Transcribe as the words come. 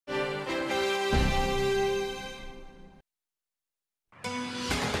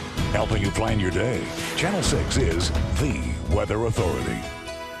helping you plan your day. Channel 6 is the weather authority.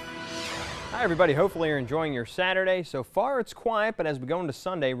 Hi everybody, hopefully you're enjoying your Saturday. So far it's quiet, but as we go into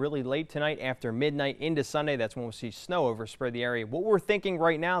Sunday, really late tonight after midnight into Sunday, that's when we'll see snow overspread the area. What we're thinking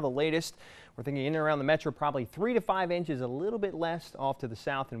right now, the latest, we're thinking in and around the metro, probably 3 to 5 inches, a little bit less off to the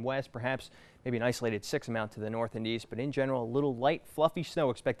south and west, perhaps maybe an isolated 6 amount to the north and east, but in general, a little light, fluffy snow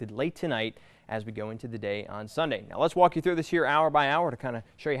expected late tonight as we go into the day on Sunday. Now let's walk you through this here hour by hour to kind of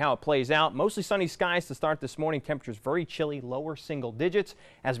show you how it plays out. Mostly sunny skies to start this morning. Temperatures very chilly, lower single digits.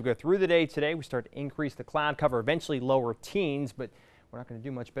 As we go through the day today, we start to increase the cloud cover, eventually lower teens, but we're not going to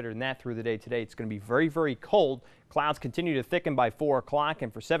do much better than that through the day today. It's going to be very, very cold. Clouds continue to thicken by 4 o'clock,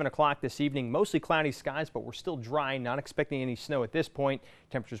 and for 7 o'clock this evening, mostly cloudy skies, but we're still dry, not expecting any snow at this point.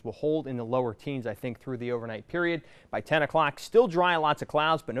 Temperatures will hold in the lower teens, I think, through the overnight period. By 10 o'clock, still dry, lots of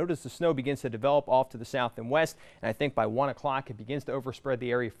clouds, but notice the snow begins to develop off to the south and west, and I think by 1 o'clock, it begins to overspread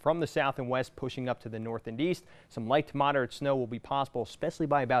the area from the south and west, pushing up to the north and east. Some light to moderate snow will be possible, especially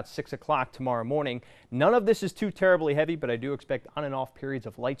by about 6 o'clock tomorrow morning. None of this is too terribly heavy, but I do expect on and off periods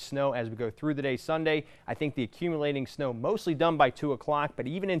of light snow as we go through the day Sunday. I think the accumulating snow mostly done by 2 o'clock, but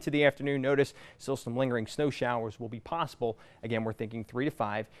even into the afternoon, notice still some lingering snow showers will be possible. Again, we're thinking 3 to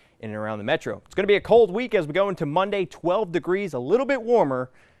 5 in and around the metro. It's going to be a cold week as we go into Monday, 12 degrees, a little bit warmer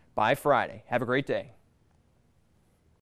by Friday. Have a great day.